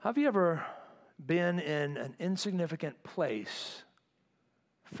Have you ever been in an insignificant place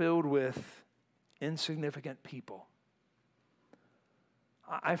filled with insignificant people?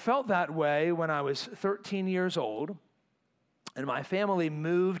 I felt that way when I was 13 years old, and my family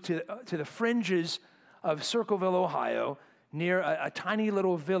moved to the fringes of Circleville, Ohio, near a tiny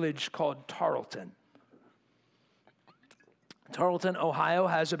little village called Tarleton. Tarleton, Ohio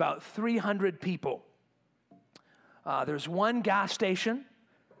has about 300 people. There's one gas station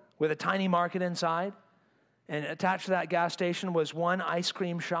with a tiny market inside, and attached to that gas station was one ice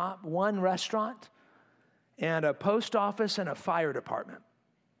cream shop, one restaurant, and a post office and a fire department.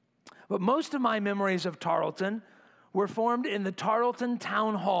 But most of my memories of Tarleton were formed in the Tarleton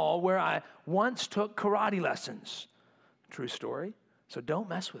Town Hall, where I once took karate lessons. True story, so don't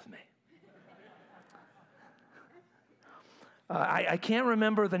mess with me. I can't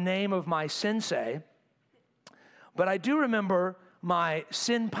remember the name of my sensei, but I do remember my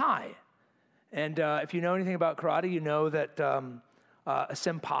senpai. And if you know anything about karate, you know that a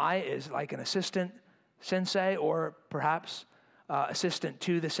senpai is like an assistant sensei, or perhaps assistant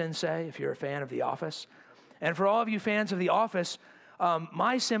to the sensei, if you're a fan of The Office. And for all of you fans of The Office,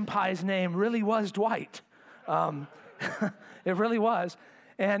 my senpai's name really was Dwight. It really was.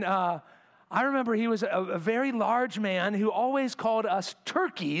 And I remember he was a very large man who always called us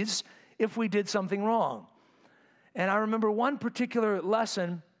turkeys if we did something wrong. And I remember one particular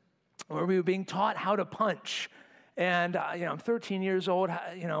lesson where we were being taught how to punch. And, I'm 13 years old,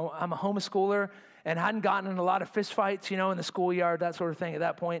 I'm a homeschooler and hadn't gotten in a lot of fist fights, in the schoolyard, that sort of thing at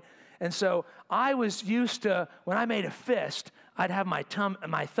that point. And so I was used to, when I made a fist, I'd have my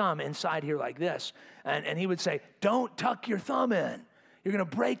thumb inside here like this. And he would say, "Don't tuck your thumb in. You're going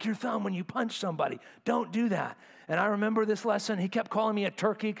to break your thumb when you punch somebody. Don't do that." And I remember this lesson. He kept calling me a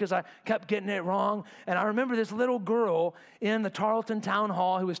turkey because I kept getting it wrong. And I remember this little girl in the Tarleton Town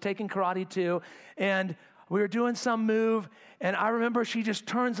Hall who was taking karate too. And we were doing some move. And I remember she just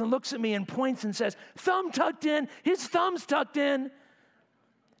turns and looks at me and points and says, "Thumb tucked in. His thumb's tucked in."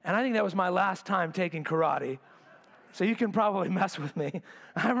 And I think that was my last time taking karate. So you can probably mess with me.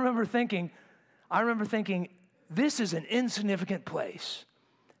 I remember thinking, this is an insignificant place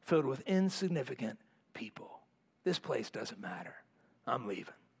filled with insignificant people. This place doesn't matter. I'm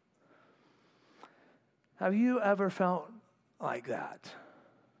leaving. Have you ever felt like that?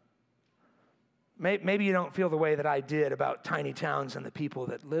 Maybe you don't feel the way that I did about tiny towns and the people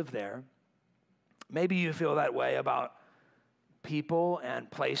that live there. Maybe you feel that way about people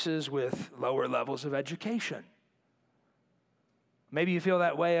and places with lower levels of education. Maybe you feel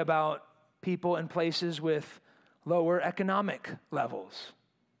that way about people and places with lower economic levels,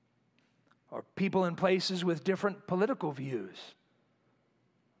 or people in places with different political views.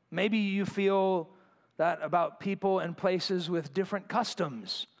 Maybe you feel that about people and places with different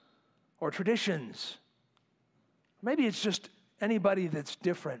customs or traditions. Maybe it's just anybody that's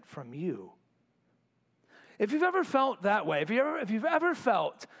different from you. If you've ever felt that way, if you've ever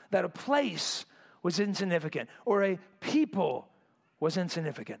felt that a place was insignificant or a people was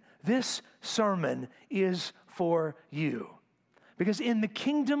insignificant, this sermon is for you. Because in the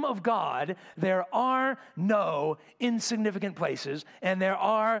kingdom of God, there are no insignificant places and there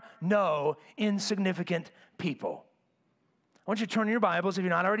are no insignificant people. I want you to turn your Bibles, if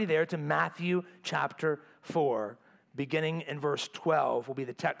you're not already there, to Matthew chapter 4, beginning in verse 12 will be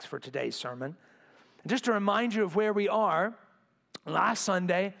the text for today's sermon. And just to remind you of where we are, last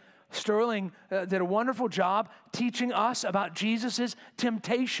Sunday, Sterling did a wonderful job teaching us about Jesus'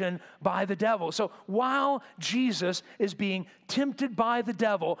 temptation by the devil. So while Jesus is being tempted by the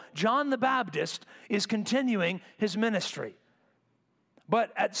devil, John the Baptist is continuing his ministry.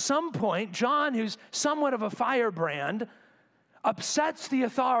 But at some point, John, who's somewhat of a firebrand, upsets the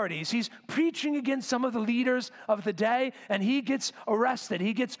authorities. He's preaching against some of the leaders of the day, and he gets arrested.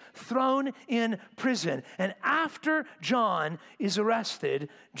 He gets thrown in prison. And after John is arrested,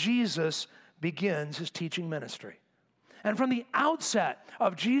 Jesus begins his teaching ministry. And from the outset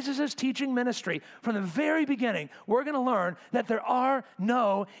of Jesus' teaching ministry, from the very beginning, we're going to learn that there are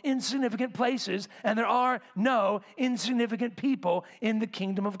no insignificant places and there are no insignificant people in the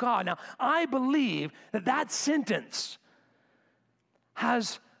kingdom of God. Now, I believe that that sentence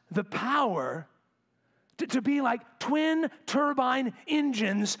has the power to be like twin turbine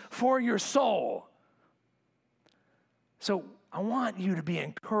engines for your soul. So I want you to be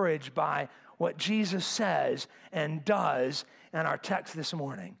encouraged by what Jesus says and does in our text this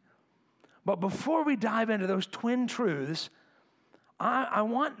morning. But before we dive into those twin truths, I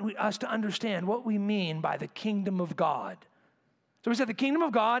want us to understand what we mean by the kingdom of God. So we said the kingdom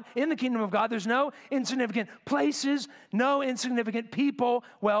of God, in the kingdom of God, there's no insignificant places, no insignificant people.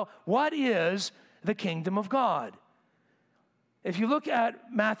 Well, what is the kingdom of God? If you look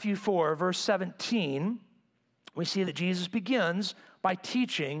at Matthew 4, verse 17, we see that Jesus begins by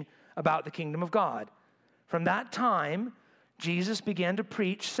teaching about the kingdom of God. From that time, Jesus began to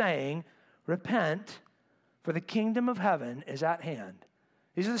preach, saying, "Repent, for the kingdom of heaven is at hand."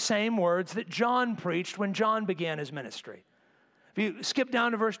 These are the same words that John preached when John began his ministry. If you skip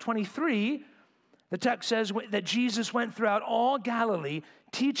down to verse 23, the text says that Jesus went throughout all Galilee,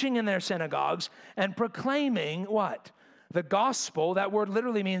 teaching in their synagogues and proclaiming what? The gospel. That word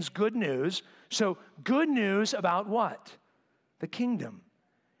literally means good news. So good news about what? The kingdom.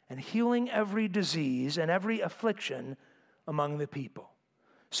 And healing every disease and every affliction among the people.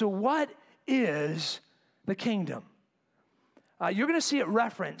 So what is the kingdom? You're going to see it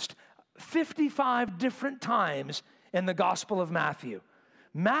referenced 55 different times in the Gospel of Matthew.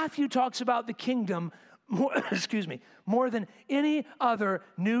 Matthew talks about the kingdom more than any other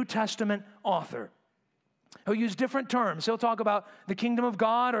New Testament author. He'll use different terms. He'll talk about the kingdom of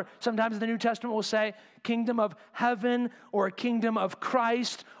God, or sometimes the New Testament will say kingdom of heaven, or a kingdom of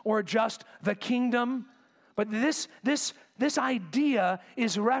Christ, or just the kingdom. But this idea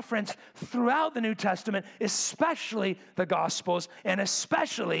is referenced throughout the New Testament, especially the Gospels, and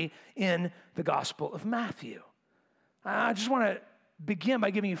especially in the Gospel of Matthew. I just want to begin by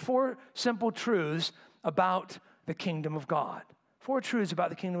giving you 4 simple truths about the kingdom of God. 4 truths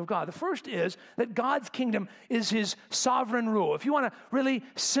about the kingdom of God. The first is that God's kingdom is his sovereign rule. If you want a really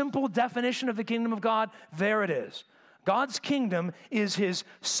simple definition of the kingdom of God, there it is. God's kingdom is his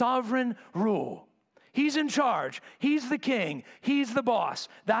sovereign rule. He's in charge. He's the king. He's the boss.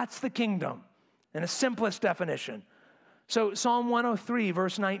 That's the kingdom in the simplest definition. So Psalm 103,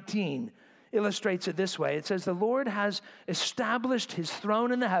 verse 19, illustrates it this way. It says, "The Lord has established his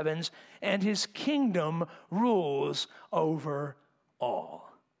throne in the heavens, and his kingdom rules over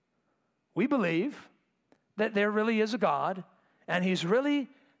all." We believe that there really is a God, and he's really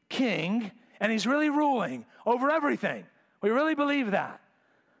king, and he's really ruling over everything. We really believe that.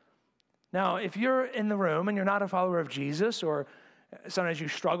 Now, if you're in the room and you're not a follower of Jesus, or sometimes you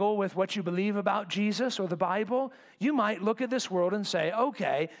struggle with what you believe about Jesus or the Bible, you might look at this world and say,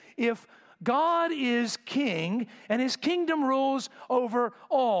 okay, if God is king and his kingdom rules over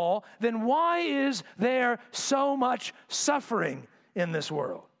all, then why is there so much suffering in this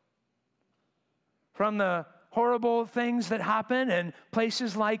world? From the horrible things that happen in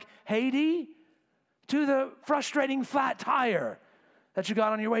places like Haiti to the frustrating flat tire that you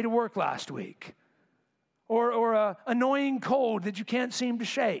got on your way to work last week, or an annoying cold that you can't seem to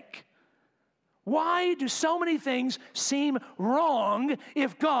shake. Why do so many things seem wrong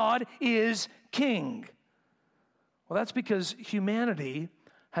if God is king? Well, that's because humanity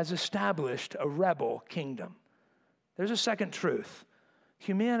has established a rebel kingdom. There's a second truth.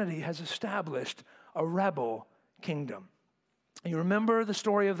 Humanity has established a rebel kingdom. You remember the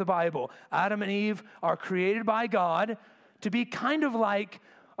story of the Bible. Adam and Eve are created by God to be kind of like,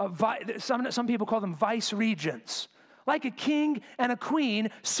 some people call them vice regents, like a king and a queen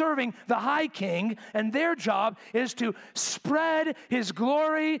serving the high king, and their job is to spread his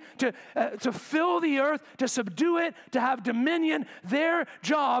glory, to fill the earth, to subdue it, to have dominion. Their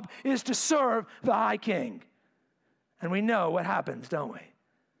job is to serve the high king. And we know what happens, don't we?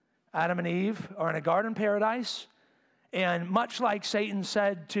 Adam and Eve are in a garden paradise, and much like Satan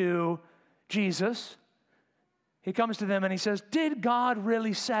said to Jesus, he comes to them and he says, "Did God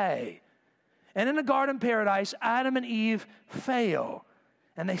really say?" And in the garden paradise, Adam and Eve fail,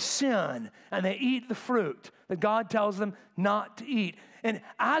 and they sin, and they eat the fruit that God tells them not to eat. And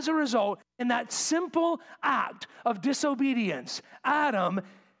as a result, in that simple act of disobedience, Adam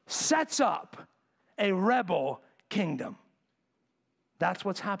sets up a rebel kingdom. That's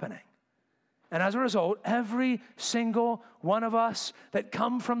what's happening. And as a result, every single one of us that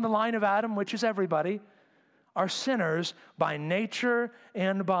come from the line of Adam, which is everybody, are sinners by nature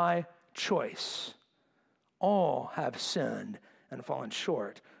and by choice. All have sinned and fallen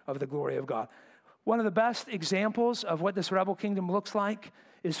short of the glory of God. One of the best examples of what this rebel kingdom looks like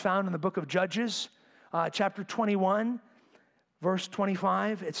is found in the book of Judges, chapter 21, verse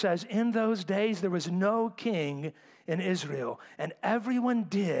 25. It says, "In those days there was no king in Israel, and everyone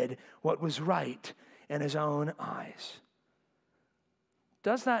did what was right in his own eyes."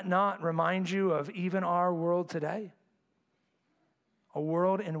 Does that not remind you of even our world today? A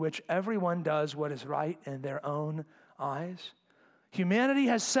world in which everyone does what is right in their own eyes. Humanity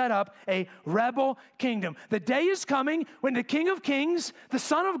has set up a rebel kingdom. The day is coming when the King of Kings, the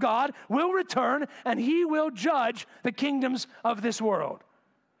Son of God, will return and he will judge the kingdoms of this world.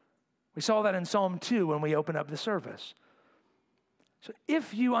 We saw that in Psalm 2 when we opened up the service. So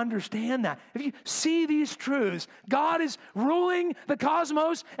if you understand that, if you see these truths, God is ruling the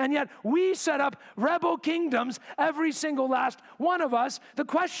cosmos, and yet we set up rebel kingdoms, every single last one of us. The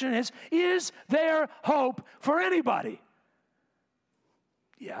question is there hope for anybody?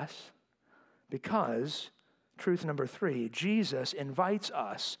 Yes, because, truth number 3, Jesus invites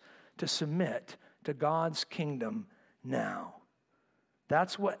us to submit to God's kingdom now.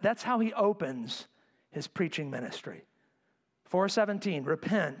 That's how he opens his preaching ministry. 4:17,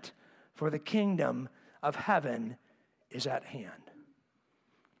 repent, for the kingdom of heaven is at hand.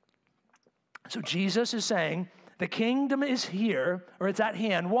 So Jesus is saying the kingdom is here, or it's at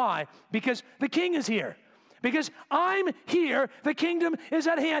hand. Why? Because the king is here. Because I'm here, the kingdom is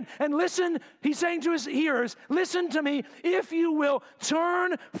at hand. And listen, he's saying to his hearers, listen to me. If you will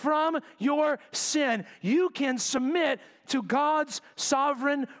turn from your sin, you can submit to God's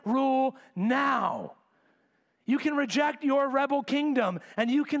sovereign rule now. You can reject your rebel kingdom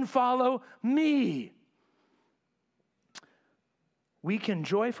and you can follow me. We can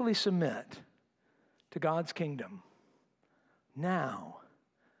joyfully submit to God's kingdom now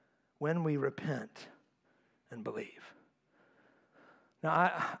when we repent and believe.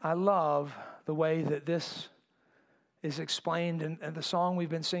 Now, I love the way that this is explained in the song we've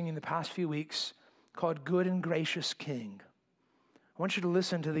been singing the past few weeks called Good and Gracious King. I want you to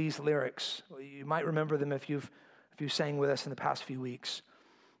listen to these lyrics. You might remember them if you sang with us in the past few weeks.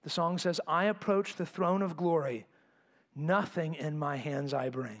 The song says, I approach the throne of glory, nothing in my hands I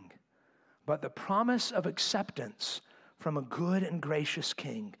bring, but the promise of acceptance from a good and gracious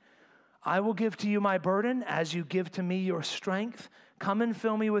King. I will give to you my burden as you give to me your strength. Come and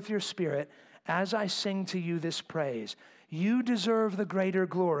fill me with your spirit as I sing to you this praise. You deserve the greater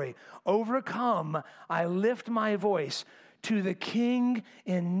glory. Overcome, I lift my voice to the King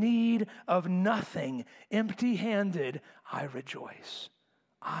in need of nothing. Empty-handed, I rejoice.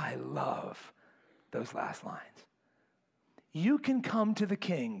 I love those last lines. You can come to the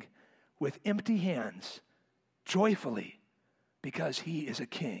King with empty hands, joyfully, because he is a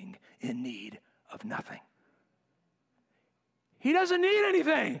king in need of nothing. He doesn't need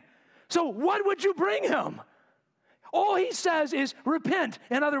anything. So what would you bring him? All he says is repent.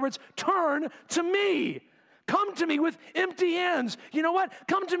 In other words, turn to me. Come to me with empty hands. You know what?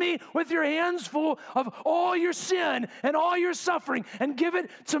 Come to me with your hands full of all your sin and all your suffering and give it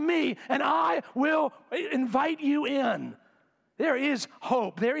to me, and I will invite you in. There is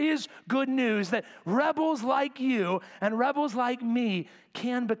hope. There is good news that rebels like you and rebels like me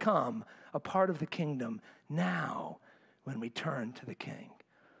can become a part of the kingdom now when we turn to the King.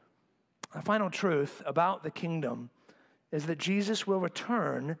 The final truth about the kingdom is that Jesus will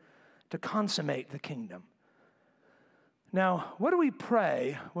return to consummate the kingdom. Now, what do we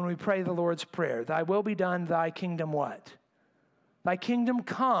pray when we pray the Lord's Prayer? Thy will be done, thy kingdom what? Thy kingdom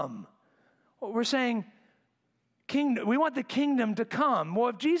come. Well, we're saying, we want the kingdom to come. Well,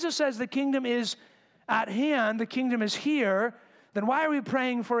 if Jesus says the kingdom is at hand, the kingdom is here, then why are we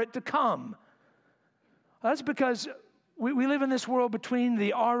praying for it to come? Well, that's because we live in this world between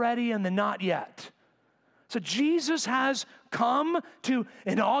the already and the not yet. So Jesus has come to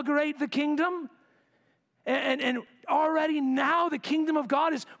inaugurate the kingdom, and already now the kingdom of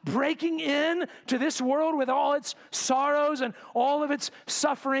God is breaking in to this world with all its sorrows and all of its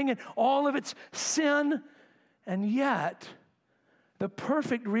suffering and all of its sin. And yet, the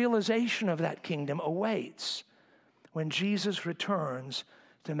perfect realization of that kingdom awaits when Jesus returns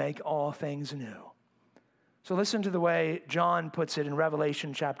to make all things new. So listen to the way John puts it in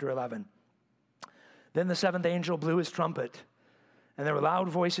Revelation chapter 11. Then the seventh angel blew his trumpet, and there were loud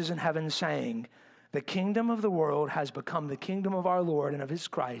voices in heaven saying, the kingdom of the world has become the kingdom of our Lord and of his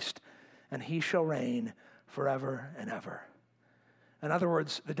Christ, and he shall reign forever and ever. In other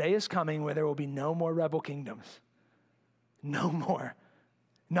words, the day is coming where there will be no more rebel kingdoms. No more.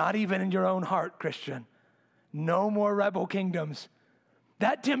 Not even in your own heart, Christian. No more rebel kingdoms.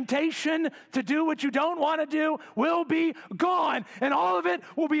 That temptation to do what you don't want to do will be gone, and all of it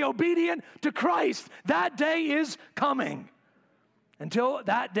will be obedient to Christ. That day is coming. Until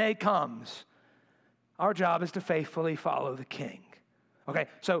that day comes, our job is to faithfully follow the King. Okay,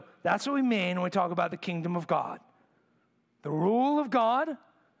 so that's what we mean when we talk about the kingdom of God. The rule of God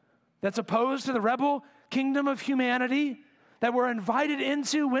that's opposed to the rebel kingdom of humanity that we're invited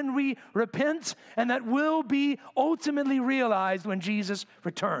into when we repent, and that will be ultimately realized when Jesus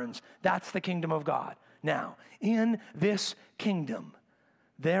returns. That's the kingdom of God. Now, in this kingdom,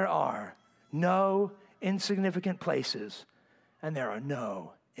 there are no insignificant places, and there are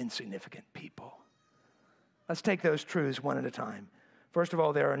no insignificant people. Let's take those truths one at a time. First of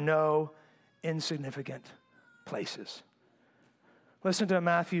all, there are no insignificant places. Listen to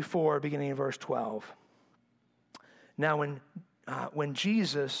Matthew 4, beginning in verse 12. Now, when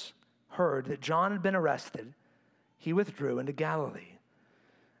Jesus heard that John had been arrested, he withdrew into Galilee.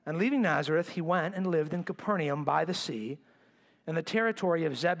 And leaving Nazareth, he went and lived in Capernaum by the sea, in the territory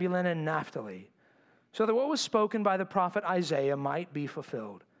of Zebulun and Naphtali, so that what was spoken by the prophet Isaiah might be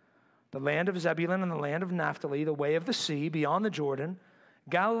fulfilled. The land of Zebulun and the land of Naphtali, the way of the sea, beyond the Jordan,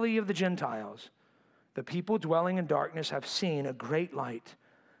 Galilee of the Gentiles. The people dwelling in darkness have seen a great light.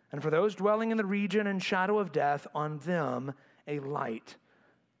 And for those dwelling in the region and shadow of death, on them a light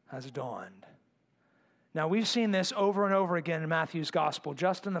has dawned. Now, we've seen this over and over again in Matthew's gospel,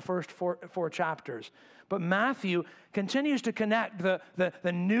 just in the first four chapters. But Matthew continues to connect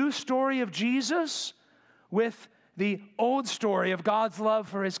the new story of Jesus with the old story of God's love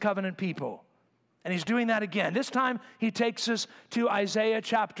for his covenant people. And he's doing that again. This time, he takes us to Isaiah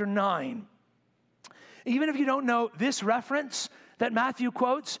chapter 9. Even if you don't know this reference that Matthew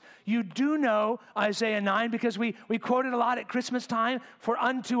quotes, you do know Isaiah 9 because we quote it a lot at Christmas time. For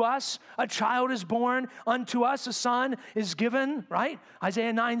unto us a child is born, unto us a son is given, right?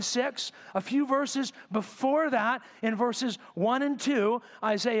 Isaiah 9:6. A few verses before that, in verses 1 and 2,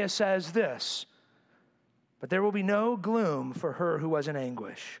 Isaiah says this: but there will be no gloom for her who was in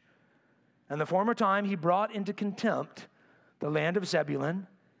anguish. And the former time he brought into contempt the land of Zebulun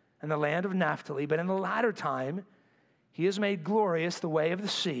and the land of Naphtali, but in the latter time he has made glorious the way of the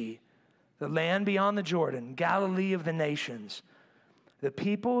sea, the land beyond the Jordan, Galilee of the nations. The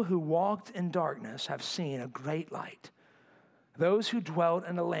people who walked in darkness have seen a great light. Those who dwelt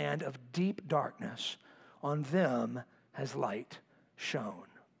in a land of deep darkness, on them has light shone.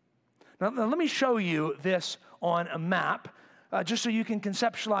 Now let me show you this on a map, just so you can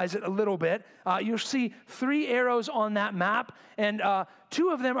conceptualize it a little bit. You'll see 3 arrows on that map, and 2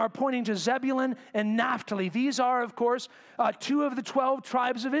 of them are pointing to Zebulun and Naphtali. These are, of course, 2 of the 12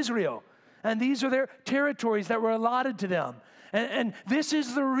 tribes of Israel, and these are their territories that were allotted to them. And this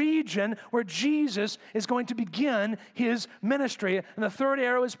is the region where Jesus is going to begin his ministry. And the 3rd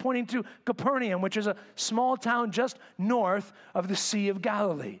arrow is pointing to Capernaum, which is a small town just north of the Sea of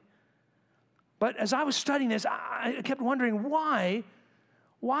Galilee. But as I was studying this, I kept wondering why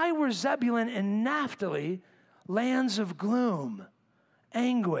were Zebulun and Naphtali lands of gloom,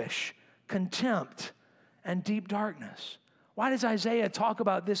 anguish, contempt, and deep darkness? Why does Isaiah talk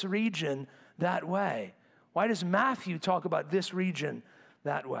about this region that way? Why does Matthew talk about this region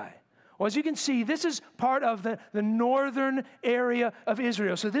that way? Well, as you can see, this is part of the northern area of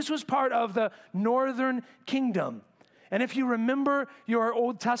Israel. So this was part of the northern kingdom. And if you remember your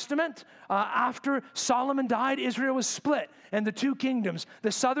Old Testament, after Solomon died, Israel was split into 2 kingdoms.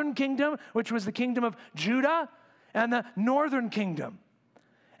 The southern kingdom, which was the kingdom of Judah, and the northern kingdom.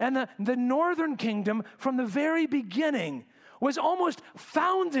 And the northern kingdom, from the very beginning, was almost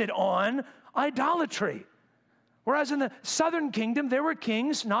founded on idolatry. Whereas in the southern kingdom, there were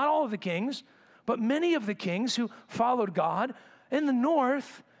kings, not all of the kings, but many of the kings who followed God. In the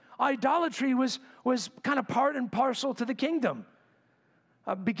north, idolatry was kind of part and parcel to the kingdom.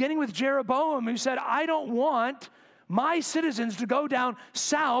 Beginning with Jeroboam, who said, I don't want my citizens to go down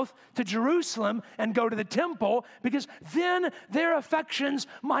south to Jerusalem and go to the temple, because then their affections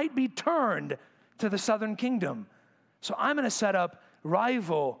might be turned to the southern kingdom. So I'm going to set up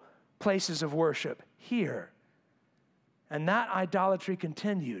rival places of worship here. And that idolatry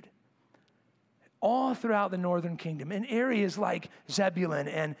continued all throughout the northern kingdom in areas like Zebulun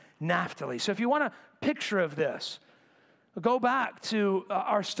and Naphtali. So if you want a picture of this, go back to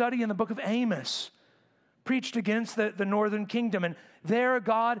our study in the book of Amos, preached against the northern kingdom. And there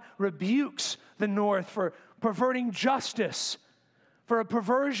God rebukes the north for perverting justice, for a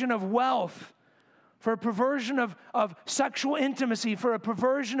perversion of wealth, for a perversion of sexual intimacy, for a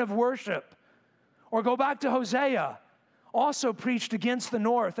perversion of worship. Or go back to Hosea, also preached against the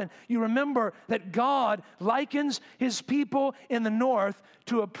north. And you remember that God likens his people in the north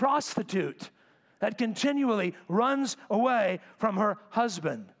to a prostitute that continually runs away from her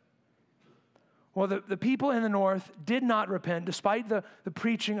husband. Well, the people in the north did not repent despite the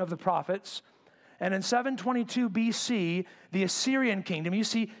preaching of the prophets. And in 722 BC, the Assyrian kingdom, you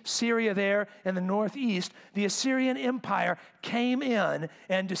see Syria there in the northeast, the Assyrian Empire came in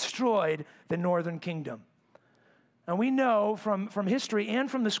and destroyed the northern kingdom. And we know from history and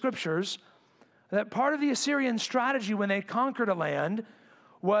from the scriptures that part of the Assyrian strategy when they conquered a land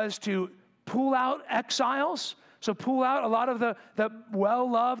was to pull out exiles, so pull out a lot of the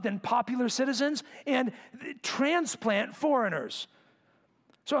well-loved and popular citizens and transplant foreigners.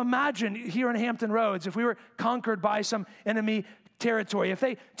 So imagine here in Hampton Roads, if we were conquered by some enemy territory, if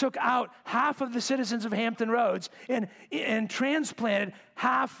they took out half of the citizens of Hampton Roads and transplanted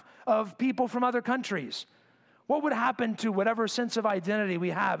half of people from other countries, what would happen to whatever sense of identity we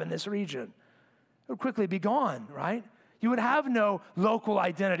have in this region? It would quickly be gone, right? You would have no local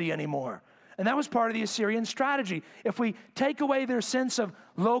identity anymore. And that was part of the Assyrian strategy. If we take away their sense of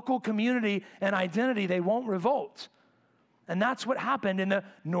local community and identity, they won't revolt. And that's what happened in the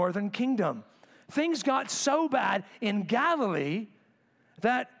northern kingdom. Things got so bad in Galilee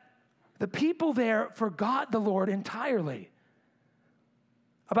that the people there forgot the Lord entirely.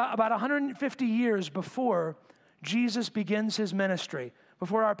 About 150 years before Jesus begins his ministry,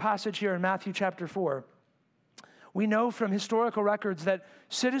 before our passage here in Matthew chapter 4, we know from historical records that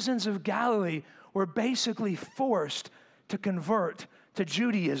citizens of Galilee were basically forced to convert to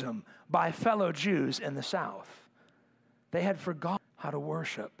Judaism by fellow Jews in the south. They had forgotten how to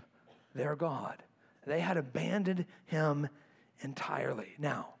worship their God. They had abandoned him entirely.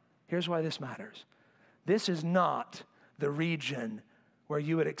 Now, here's why this matters. This is not the region where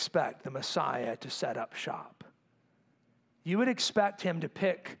you would expect the Messiah to set up shop. You would expect him to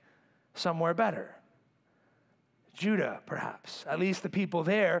pick somewhere better. Judah, perhaps. At least the people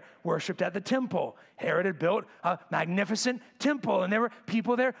there worshiped at the temple. Herod had built a magnificent temple, and there were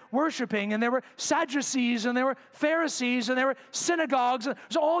people there worshiping, and there were Sadducees, and there were Pharisees, and there were synagogues, and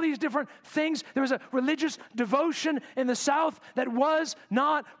there's all these different things. There was a religious devotion in the south that was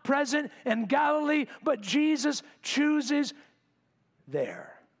not present in Galilee, but Jesus chooses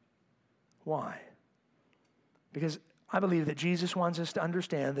there. Why? Because I believe that Jesus wants us to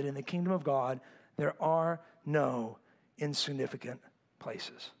understand that in the kingdom of God, there are no insignificant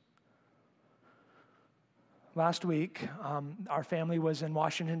places. Last week, our family was in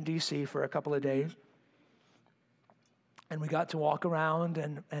Washington, D.C. for a couple of days. And we got to walk around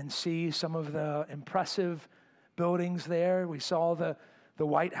and see some of the impressive buildings there. We saw the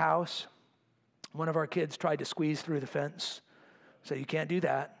White House. One of our kids tried to squeeze through the fence. So you can't do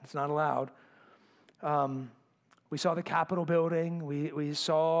that. It's not allowed. We saw the Capitol building. We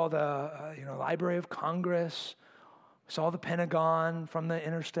saw the Library of Congress. We saw the Pentagon from the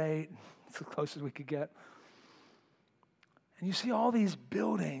interstate. It's the closest we could get. And you see all these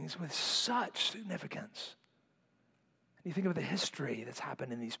buildings with such significance. And you think of the history that's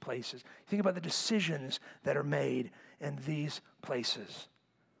happened in these places. You think about the decisions that are made in these places.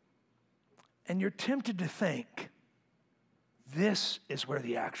 And you're tempted to think, this is where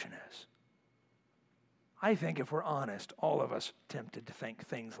the action is. I think if we're honest, all of us tempted to think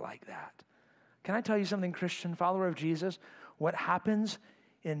things like that. Can I tell you something, Christian, follower of Jesus? What happens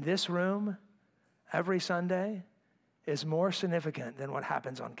in this room every Sunday is more significant than what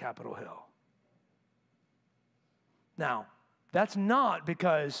happens on Capitol Hill. Now, that's not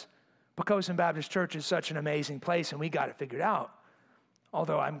because Poquoson Baptist Church is such an amazing place and we got it figured out,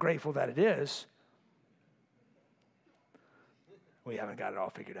 although I'm grateful that it is. We haven't got it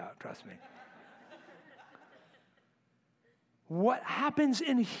all figured out, trust me. What happens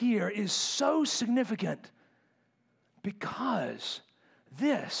in here is so significant because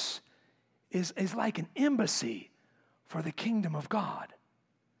this is like an embassy for the kingdom of God.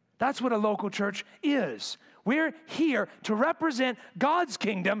 That's what a local church is. We're here to represent God's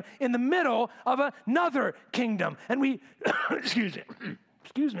kingdom in the middle of another kingdom. And we, excuse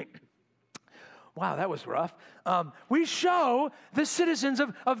me. Wow, that was rough. We show the citizens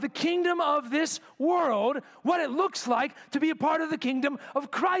of the kingdom of this world what it looks like to be a part of the kingdom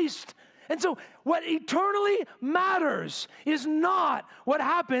of Christ. And so what eternally matters is not what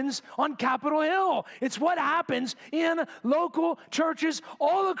happens on Capitol Hill. It's what happens in local churches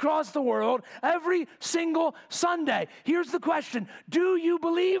all across the world every single Sunday. Here's the question. Do you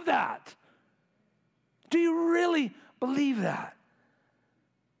believe that? Do you really believe that?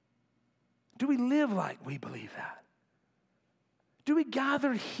 Do we live like we believe that? Do we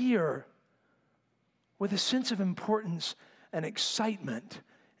gather here with a sense of importance and excitement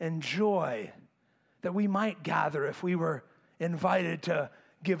and joy that we might gather if we were invited to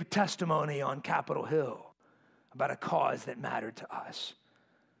give testimony on Capitol Hill about a cause that mattered to us?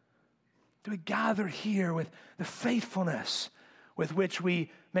 Do we gather here with the faithfulness with which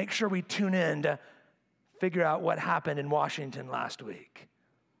we make sure we tune in to figure out what happened in Washington last week?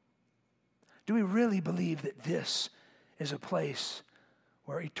 Do we really believe that this is a place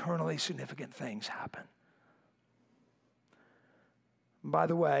where eternally significant things happen? By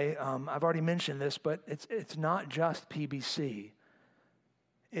the way, I've already mentioned this, but it's not just PBC.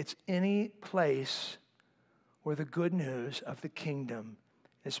 It's any place where the good news of the kingdom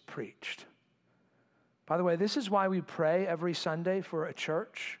is preached. By the way, this is why we pray every Sunday for a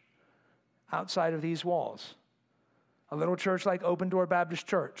church outside of these walls. A little church like Open Door Baptist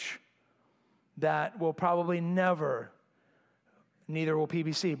Church that will probably never, neither will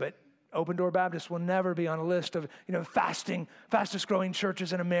PBC, but Open Door Baptist will never be on a list of, fastest growing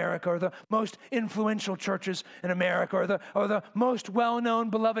churches in America, or the most influential churches in America, or the most well-known,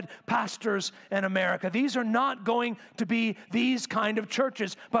 beloved pastors in America. These are not going to be these kind of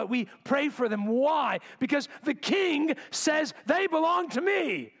churches, but we pray for them. Why? Because the King says they belong to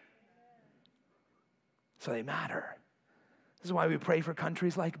me. So they matter. This is why we pray for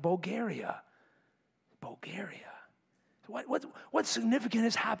countries like Bulgaria. What significant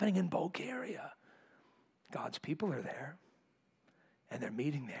is happening in Bulgaria? God's people are there, and they're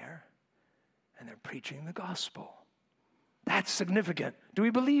meeting there, and they're preaching the gospel. That's significant. Do we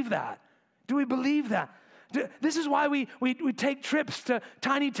believe that? Do we believe that? This is why we take trips to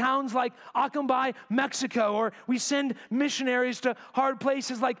tiny towns like Acambay, Mexico, or we send missionaries to hard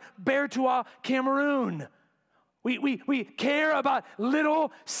places like Bertoua, Cameroon. We care about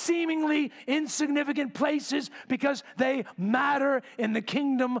little, seemingly insignificant places because they matter in the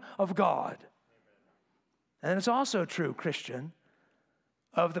kingdom of God. And it's also true, Christian,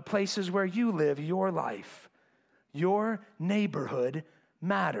 of the places where you live your life. Your neighborhood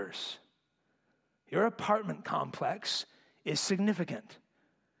matters. Your apartment complex is significant.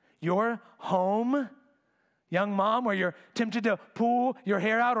 Your home, young mom, where you're tempted to pull your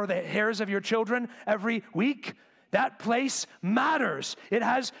hair out or the hairs of your children every week, that place matters. It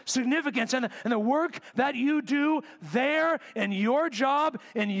has significance. And the work that you do there in your job,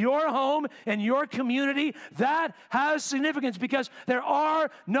 in your home, in your community, that has significance because there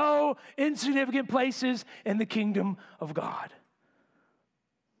are no insignificant places in the kingdom of God.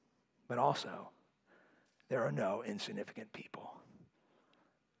 But also, there are no insignificant people.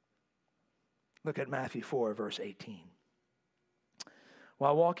 Look at Matthew 4, verse 18.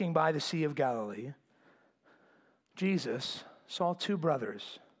 While walking by the Sea of Galilee, Jesus saw two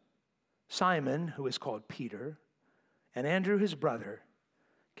brothers, Simon, who is called Peter, and Andrew his brother,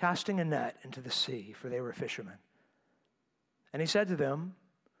 casting a net into the sea, for they were fishermen. And he said to them,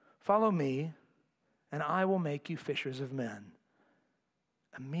 "Follow me, and I will make you fishers of men."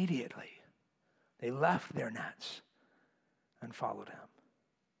 Immediately, they left their nets and followed him.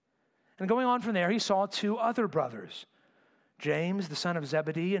 And going on from there, he saw two other brothers, James, the son of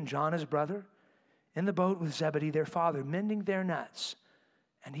Zebedee, and John, his brother, in the boat with Zebedee, their father, mending their nets,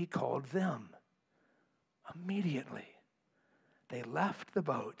 and he called them. Immediately, they left the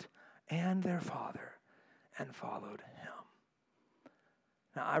boat and their father and followed him.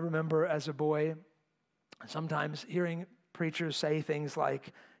 Now, I remember as a boy sometimes hearing preachers say things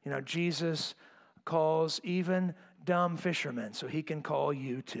like, Jesus calls even dumb fishermen so he can call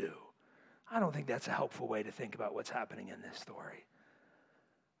you too. I don't think that's a helpful way to think about what's happening in this story.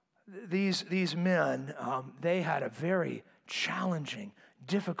 These men, they had a very challenging,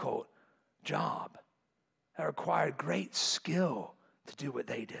 difficult job that required great skill to do what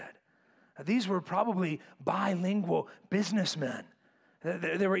they did. These were probably bilingual businessmen.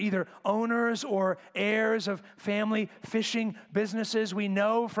 They were either owners or heirs of family fishing businesses. We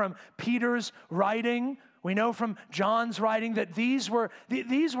know from Peter's writing, we know from John's writing that these were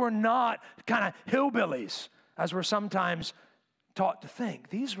not kind of hillbillies, as we're sometimes taught to think.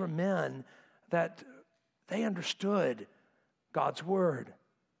 These were men that they understood God's word.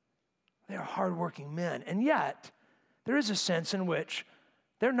 They are hardworking men. And yet, there is a sense in which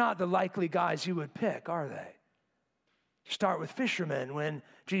they're not the likely guys you would pick, are they? Start with fishermen when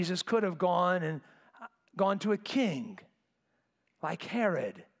Jesus could have gone to a king like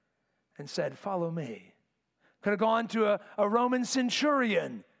Herod and said, "Follow me." Could have gone to a Roman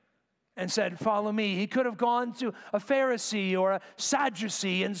centurion and said, "Follow me." He could have gone to a Pharisee or a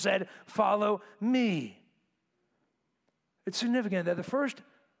Sadducee and said, "Follow me." It's significant that the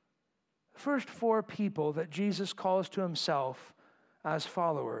first four people that Jesus calls to himself as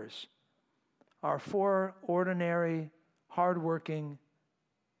followers are four ordinary, hardworking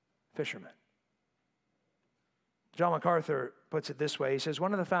fishermen. John MacArthur puts it this way. He says,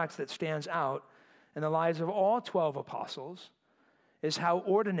 one of the facts that stands out in the lives of all 12 apostles is how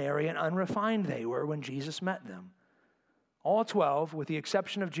ordinary and unrefined they were when Jesus met them. All 12, with the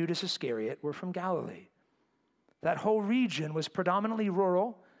exception of Judas Iscariot, were from Galilee. That whole region was predominantly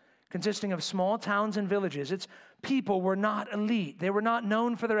rural, consisting of small towns and villages. Its people were not elite. They were not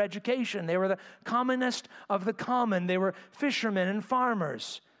known for their education. They were the commonest of the common. They were fishermen and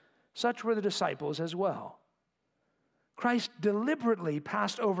farmers. Such were the disciples as well. Christ deliberately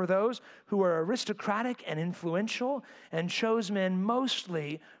passed over those who were aristocratic and influential and chose men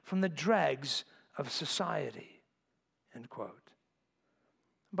mostly from the dregs of society, end quote.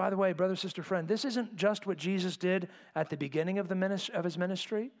 By the way, brother, sister, friend, this isn't just what Jesus did at the beginning of his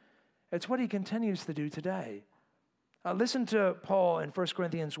ministry. It's what he continues to do today. Listen to Paul in 1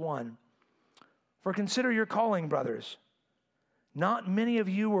 Corinthians 1. For consider your calling, brothers. Not many of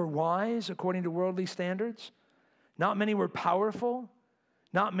you were wise according to worldly standards. Not many were powerful.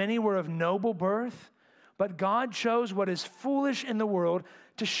 Not many were of noble birth. But God chose what is foolish in the world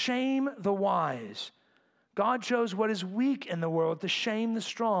to shame the wise. God chose what is weak in the world to shame the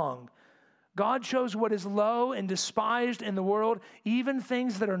strong. God chose what is low and despised in the world, even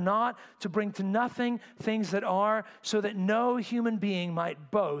things that are not, to bring to nothing things that are, so that no human being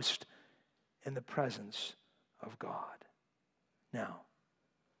might boast in the presence of God. Now,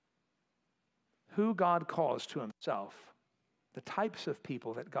 who God calls to himself, the types of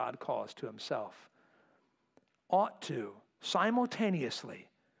people that God calls to himself, ought to simultaneously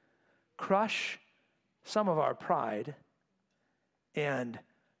crush some of our pride and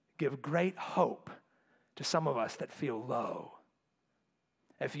give great hope to some of us that feel low.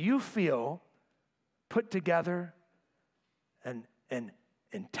 If you feel put together and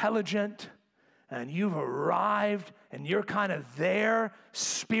intelligent, and you've arrived and you're kind of there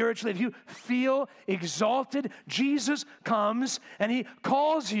spiritually, if you feel exalted, Jesus comes and he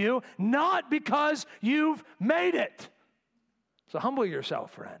calls you not because you've made it. So humble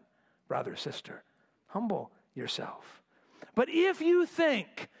yourself, friend, brother, sister. Humble yourself. But if you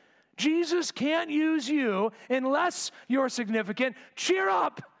think Jesus can't use you unless you're significant, cheer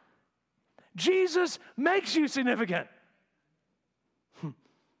up. Jesus makes you significant.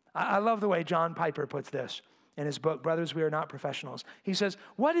 I love the way John Piper puts this in his book, Brothers, We Are Not Professionals. He says,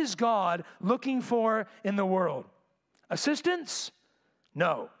 what is God looking for in the world? Assistance?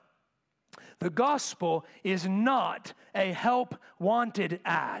 No. The gospel is not a help wanted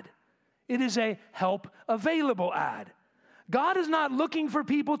ad. It is a help available ad. God is not looking for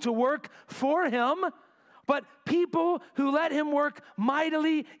people to work for him, but people who let him work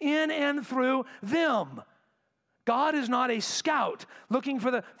mightily in and through them. God is not a scout looking for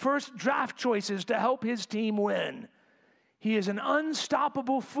the first draft choices to help his team win. He is an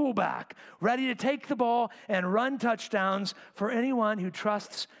unstoppable fullback, ready to take the ball and run touchdowns for anyone who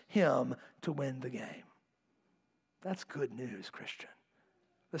trusts him to win the game. That's good news, Christian.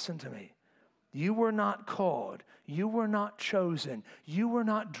 Listen to me. You were not called. You were not chosen. You were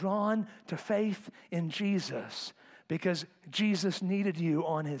not drawn to faith in Jesus because Jesus needed you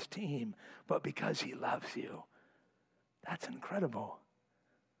on his team, but because he loves you. That's incredible.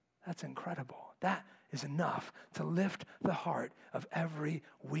 That's incredible. That is enough to lift the heart of every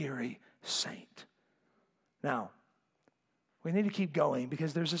weary saint. Now, we need to keep going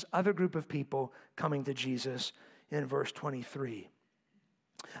because there's this other group of people coming to Jesus in verse 23.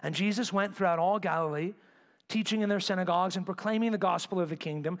 And Jesus went throughout all Galilee, teaching in their synagogues and proclaiming the gospel of the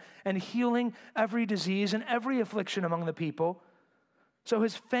kingdom and healing every disease and every affliction among the people. So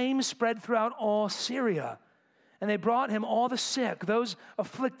his fame spread throughout all Syria. And they brought him all the sick, those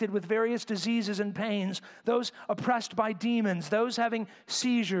afflicted with various diseases and pains, those oppressed by demons, those having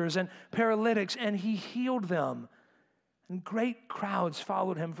seizures and paralytics, and he healed them. And great crowds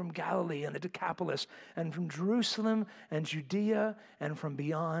followed him from Galilee and the Decapolis, and from Jerusalem and Judea, and from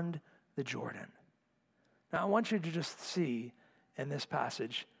beyond the Jordan. Now I want you to just see in this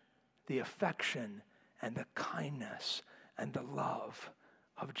passage the affection and the kindness and the love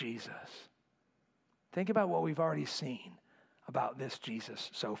of Jesus. Think about what we've already seen about this Jesus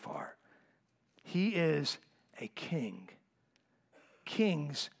so far. He is a king.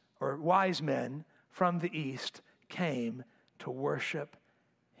 Kings or wise men from the east came to worship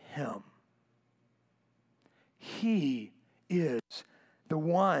him. He is the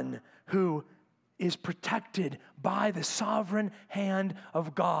one who is protected by the sovereign hand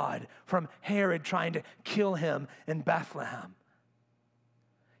of God from Herod trying to kill him in Bethlehem.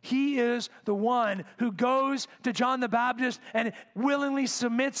 He is the one who goes to John the Baptist and willingly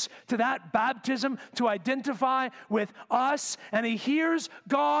submits to that baptism to identify with us. And he hears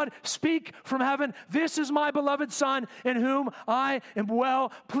God speak from heaven, "This is my beloved Son in whom I am well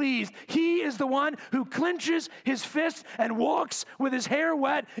pleased." He is the one who clenches his fist and walks with his hair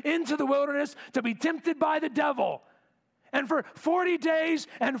wet into the wilderness to be tempted by the devil. And for 40 days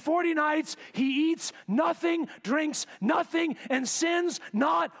and 40 nights, he eats nothing, drinks nothing, and sins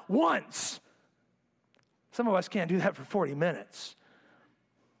not once. Some of us can't do that for 40 minutes.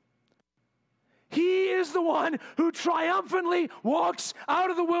 He is the one who triumphantly walks out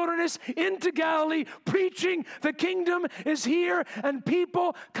of the wilderness into Galilee, preaching the kingdom is here, and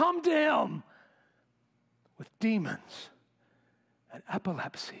people come to him with demons and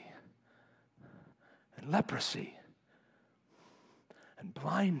epilepsy and leprosy and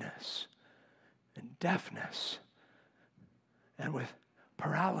blindness and deafness and with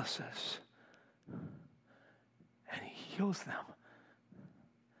paralysis. And he heals them.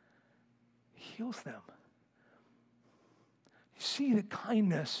 He heals them. You see the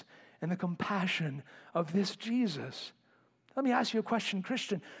kindness and the compassion of this Jesus. Let me ask you a question,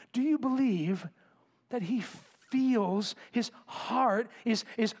 Christian. Do you believe that he feels his heart is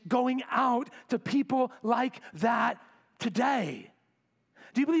going out to people like that today?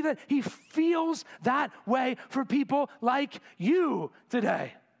 Do you believe that he feels that way for people like you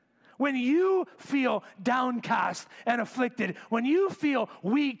today? When you feel downcast and afflicted, when you feel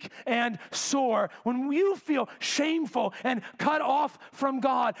weak and sore, when you feel shameful and cut off from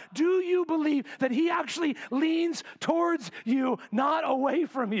God, do you believe that he actually leans towards you, not away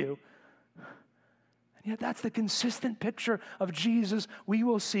from you? And yet that's the consistent picture of Jesus we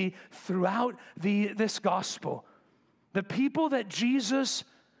will see throughout this gospel. The people that Jesus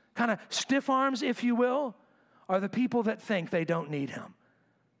kind of stiff arms, if you will, are the people that think they don't need him.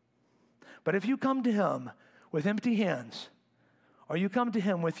 But if you come to him with empty hands, or you come to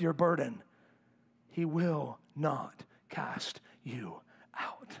him with your burden, he will not cast you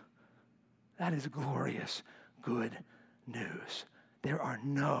out. That is glorious, good news. There are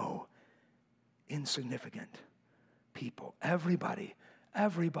no insignificant people. Everybody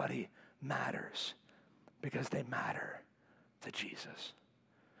matters because they matter to Jesus.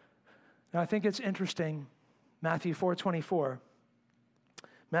 Now, I think it's interesting, Matthew 4:24.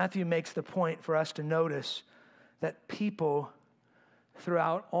 Matthew makes the point for us to notice that people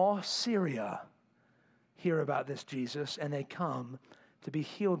throughout all Syria hear about this Jesus and they come to be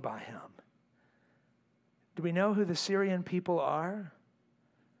healed by him. Do we know who the Syrian people are?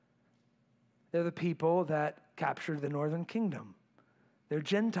 They're the people that captured the northern kingdom. They're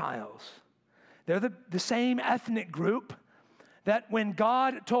Gentiles. They're the same ethnic group that when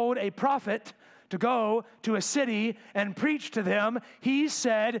God told a prophet to go to a city and preach to them, he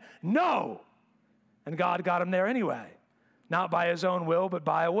said no. And God got him there anyway. Not by his own will, but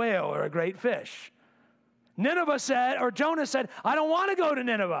by a whale or a great fish. Nineveh said, or Jonah said, I don't want to go to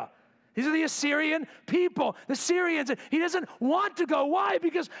Nineveh. These are the Assyrian people, the Syrians. He doesn't want to go. Why?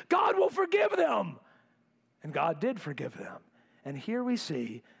 Because God will forgive them. And God did forgive them. And here we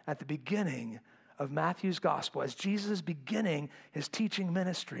see at the beginning of Matthew's gospel, as Jesus is beginning his teaching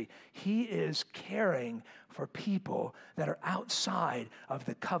ministry, he is caring for people that are outside of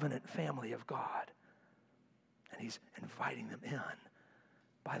the covenant family of God. And he's inviting them in.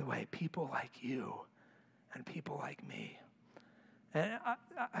 By the way, people like you and people like me. And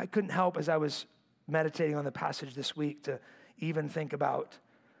I couldn't help, as I was meditating on the passage this week, to even think about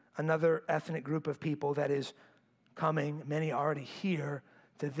another ethnic group of people that is coming, many already here,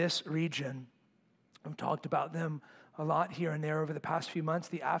 to this region. I've talked about them a lot here and there over the past few months.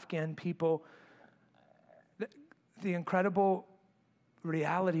 The Afghan people, the incredible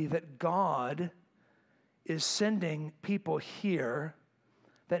reality that God is sending people here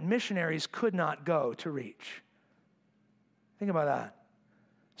that missionaries could not go to reach. Think about that.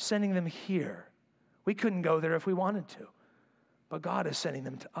 Sending them here. We couldn't go there if we wanted to, but God is sending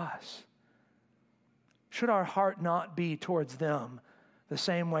them to us. Should our heart not be towards them the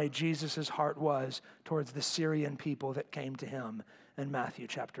same way Jesus' heart was towards the Syrian people that came to him in Matthew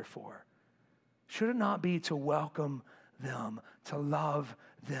chapter 4? Should it not be to welcome them, to love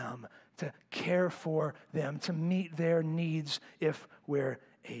them, to care for them, to meet their needs if we're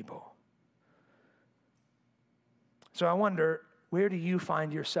able? So I wonder, where do you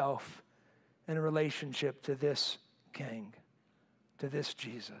find yourself in a relationship to this King, to this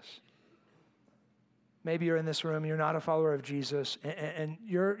Jesus? Maybe you're in this room, you're not a follower of Jesus, and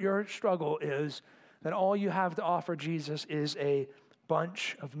your struggle is that all you have to offer Jesus is a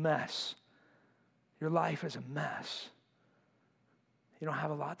bunch of mess. Your life is a mess. You don't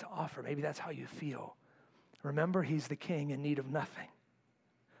have a lot to offer. Maybe that's how you feel. Remember, he's the King in need of nothing.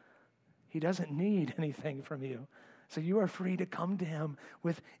 He doesn't need anything from you. So you are free to come to him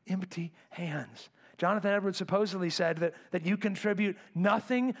with empty hands. Jonathan Edwards supposedly said that you contribute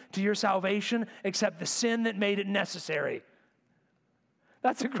nothing to your salvation except the sin that made it necessary.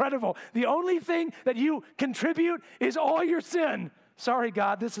 That's incredible. The only thing that you contribute is all your sin. Sorry,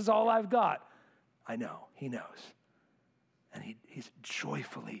 God, this is all I've got. I know, he knows. And he's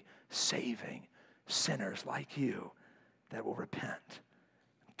joyfully saving sinners like you that will repent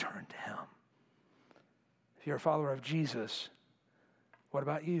and turn to him. If you're a follower of Jesus, what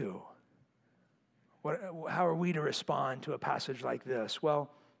about you? How are we to respond to a passage like this?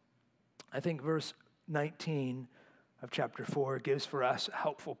 Well, I think verse 19 of chapter 4 gives for us a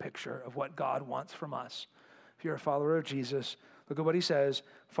helpful picture of what God wants from us. If you're a follower of Jesus, look at what he says.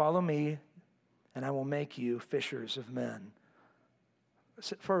 Follow me, and I will make you fishers of men.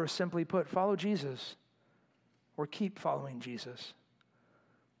 First, simply put, follow Jesus or keep following Jesus.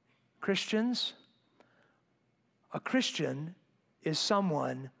 Christians, a Christian is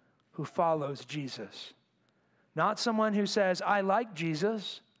someone who follows Jesus. Not someone who says, I like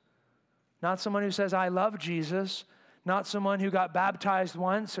Jesus. Not someone who says, I love Jesus. Not someone who got baptized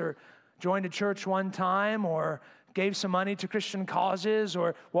once or joined a church one time or gave some money to Christian causes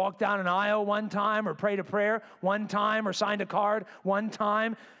or walked down an aisle one time or prayed a prayer one time or signed a card one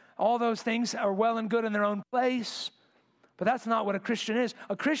time. All those things are well and good in their own place. But that's not what a Christian is.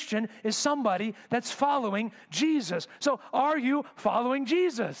 A Christian is somebody that's following Jesus. So are you following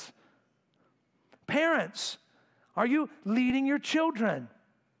Jesus? Parents, are you leading your children?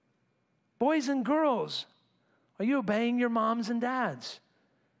 Boys and girls, are you obeying your moms and dads?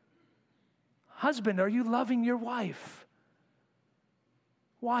 Husband, are you loving your wife?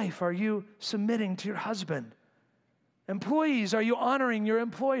 Wife, are you submitting to your husband? Employees, are you honoring your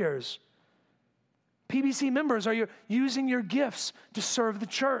employers? PBC members, are you using your gifts to serve the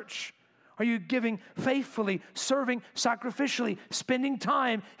church? Are you giving faithfully, serving sacrificially, spending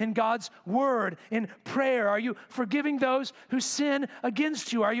time in God's word, in prayer? Are you forgiving those who sin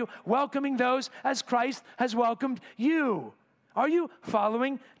against you? Are you welcoming those as Christ has welcomed you? Are you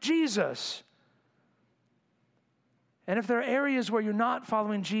following Jesus? And if there are areas where you're not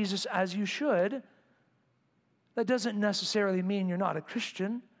following Jesus as you should, that doesn't necessarily mean you're not a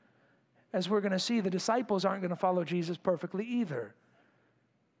Christian. As we're going to see, the disciples aren't going to follow Jesus perfectly either.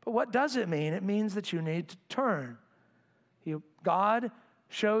 But what does it mean? It means that you need to turn. God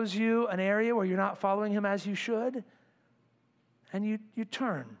shows you an area where you're not following him as you should, and you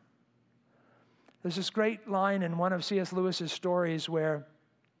turn. There's this great line in one of C.S. Lewis's stories where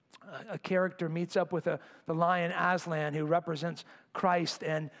a character meets up with the lion Aslan, who represents Christ,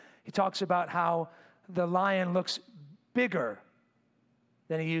 and he talks about how the lion looks bigger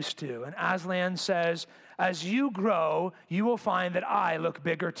than he used to. And Aslan says, as you grow, you will find that I look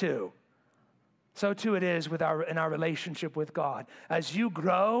bigger too. So too it is in our relationship with God. As you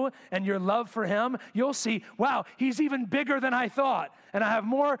grow and your love for him, you'll see, wow, he's even bigger than I thought. And I have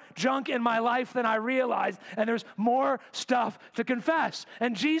more junk in my life than I realized. And there's more stuff to confess.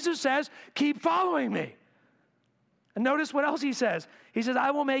 And Jesus says, keep following me. And notice what else he says. He says,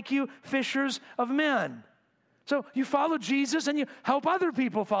 I will make you fishers of men. So you follow Jesus and you help other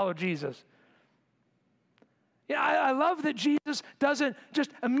people follow Jesus. Yeah, I love that Jesus doesn't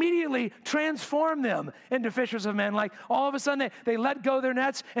just immediately transform them into fishers of men. Like all of a sudden they let go their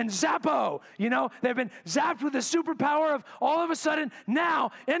nets and zappo, they've been zapped with the superpower of all of a sudden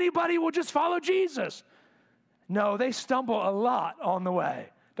now anybody will just follow Jesus. No, they stumble a lot on the way,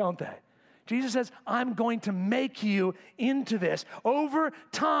 don't they? Jesus says, I'm going to make you into this. Over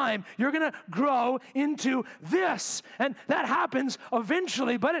time, you're going to grow into this. And that happens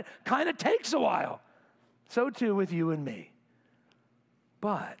eventually, but it kind of takes a while. So too with you and me.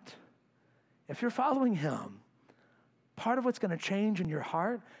 But if you're following him, part of what's going to change in your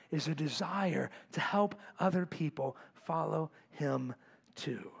heart is a desire to help other people follow him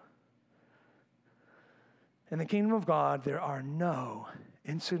too. In the kingdom of God, there are no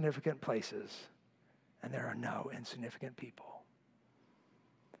insignificant places, and there are no insignificant people.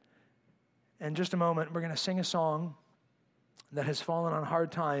 In just a moment, we're going to sing a song that has fallen on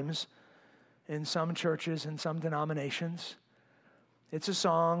hard times in some churches and some denominations. It's a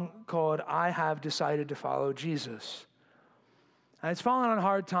song called I Have Decided to Follow Jesus. And it's fallen on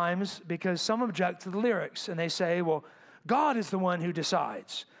hard times because some object to the lyrics, and they say, well, God is the one who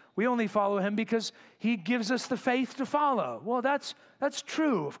decides. We only follow him because he gives us the faith to follow. Well, that's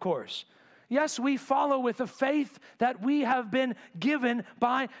true, of course. Yes, we follow with the faith that we have been given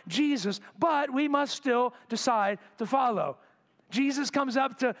by Jesus, but we must still decide to follow. Jesus comes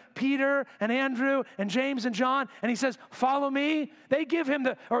up to Peter and Andrew and James and John, and he says, follow me.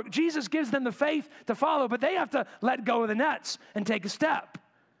 Jesus gives them the faith to follow, but they have to let go of the nets and take a step.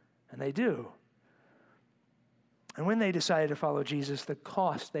 And they do. And when they decided to follow Jesus, the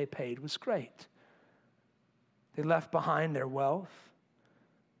cost they paid was great. They left behind their wealth,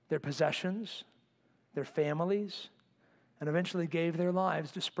 their possessions, their families, and eventually gave their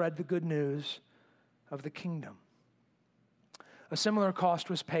lives to spread the good news of the kingdom. A similar cost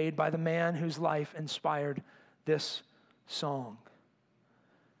was paid by the man whose life inspired this song.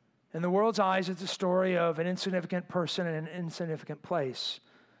 In the world's eyes, it's a story of an insignificant person in an insignificant place,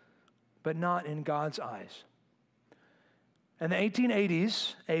 but not in God's eyes. In the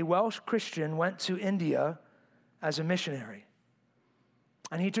 1880s, a Welsh Christian went to India as a missionary.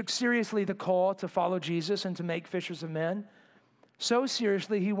 And he took seriously the call to follow Jesus and to make fishers of men. So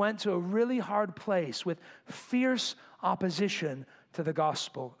seriously, he went to a really hard place with fierce opposition to the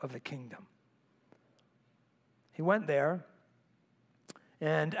gospel of the kingdom. He went there,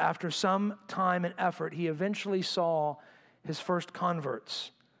 and after some time and effort, he eventually saw his first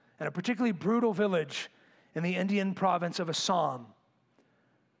converts in a particularly brutal village in the Indian province of Assam.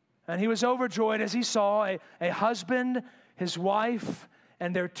 And he was overjoyed as he saw a husband, his wife,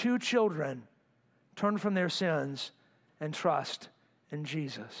 and their 2 children turn from their sins and trust in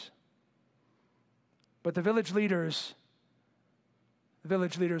Jesus. But the village leaders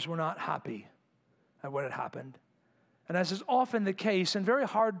were not happy at what had happened. And as is often the case in very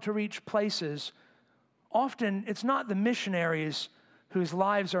hard to reach places, often it's not the missionaries whose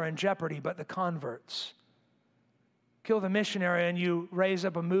lives are in jeopardy, but the converts. Kill the missionary and you raise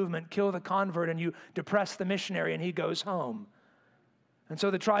up a movement. Kill the convert and you depress the missionary and he goes home. And so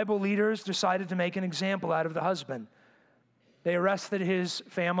the tribal leaders decided to make an example out of the husband. They arrested his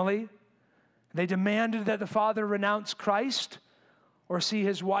family. They demanded that the father renounce Christ or see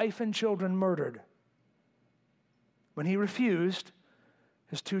his wife and children murdered. When he refused,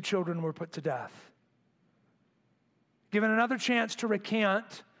 his 2 children were put to death. Given another chance to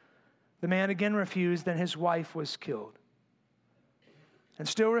recant, the man again refused, and his wife was killed. And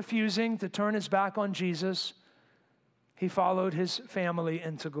still refusing to turn his back on Jesus, he followed his family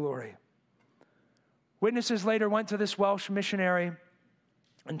into glory. Witnesses later went to this Welsh missionary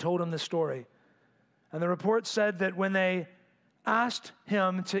and told him the story. And the report said that when they asked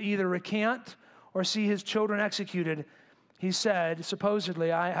him to either recant or see his children executed, he said,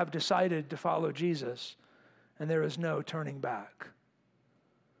 supposedly, I have decided to follow Jesus, and there is no turning back.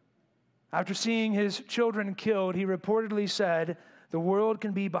 After seeing his children killed, he reportedly said, the world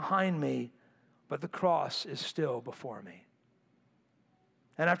can be behind me, but the cross is still before me.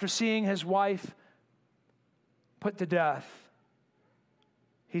 And after seeing his wife put to death,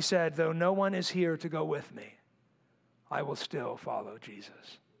 he said, though no one is here to go with me, I will still follow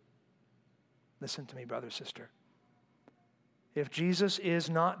Jesus. Listen to me, brother, sister. If Jesus is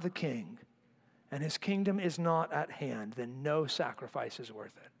not the king and his kingdom is not at hand, then no sacrifice is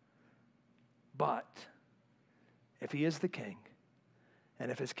worth it. But if he is the king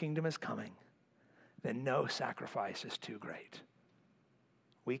and if his kingdom is coming, then no sacrifice is too great.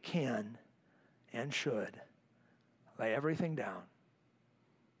 We can and should lay everything down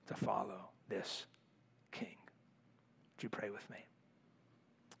to follow this king. Would you pray with me?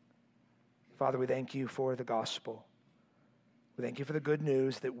 Father, we thank you for the gospel. We thank you for the good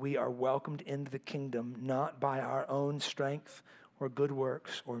news that we are welcomed into the kingdom, not by our own strength or good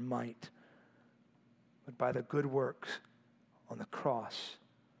works or might, but by the good works on the cross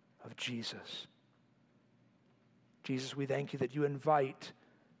of Jesus. Jesus, we thank you that you invite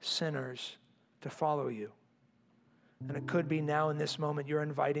sinners to follow you. And it could be now in this moment you're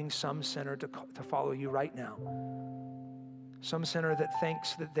inviting some sinner to follow you right now. Some sinner that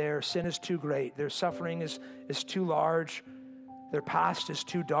thinks that their sin is too great, their suffering is too large, their past is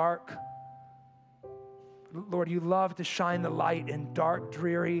too dark. Lord, you love to shine the light in dark,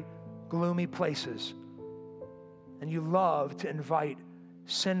 dreary, gloomy places. And you love to invite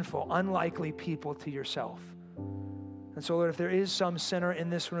sinful, unlikely people to yourself. And so, Lord, if there is some sinner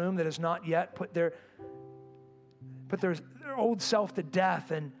in this room that has not yet put their old self to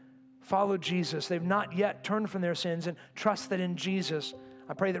death and followed Jesus, they've not yet turned from their sins and trusted in Jesus,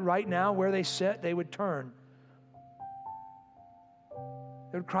 I pray that right now, where they sit, they would turn.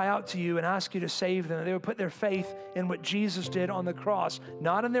 They would cry out to you and ask you to save them. They would put their faith in what Jesus did on the cross,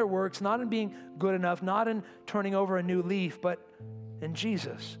 not in their works, not in being good enough, not in turning over a new leaf, but in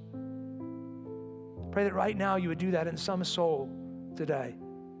Jesus. Pray that right now you would do that in some soul today.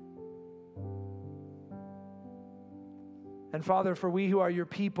 And Father, for we who are your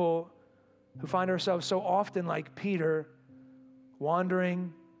people, who find ourselves so often like Peter,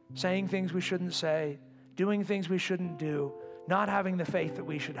 wandering, saying things we shouldn't say, doing things we shouldn't do, not having the faith that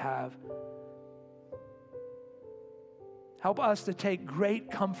we should have, help us to take great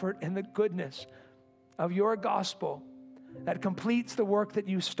comfort in the goodness of your gospel that completes the work that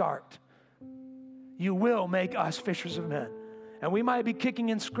you start. You will make us fishers of men. And we might be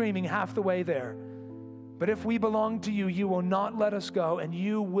kicking and screaming half the way there. But if we belong to you, you will not let us go, and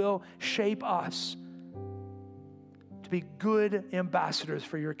you will shape us to be good ambassadors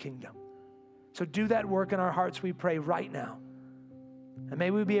for your kingdom. So do that work in our hearts, we pray, right now. And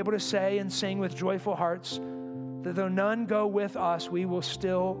may we be able to say and sing with joyful hearts that though none go with us, we will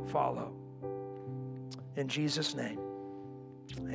still follow. In Jesus' name.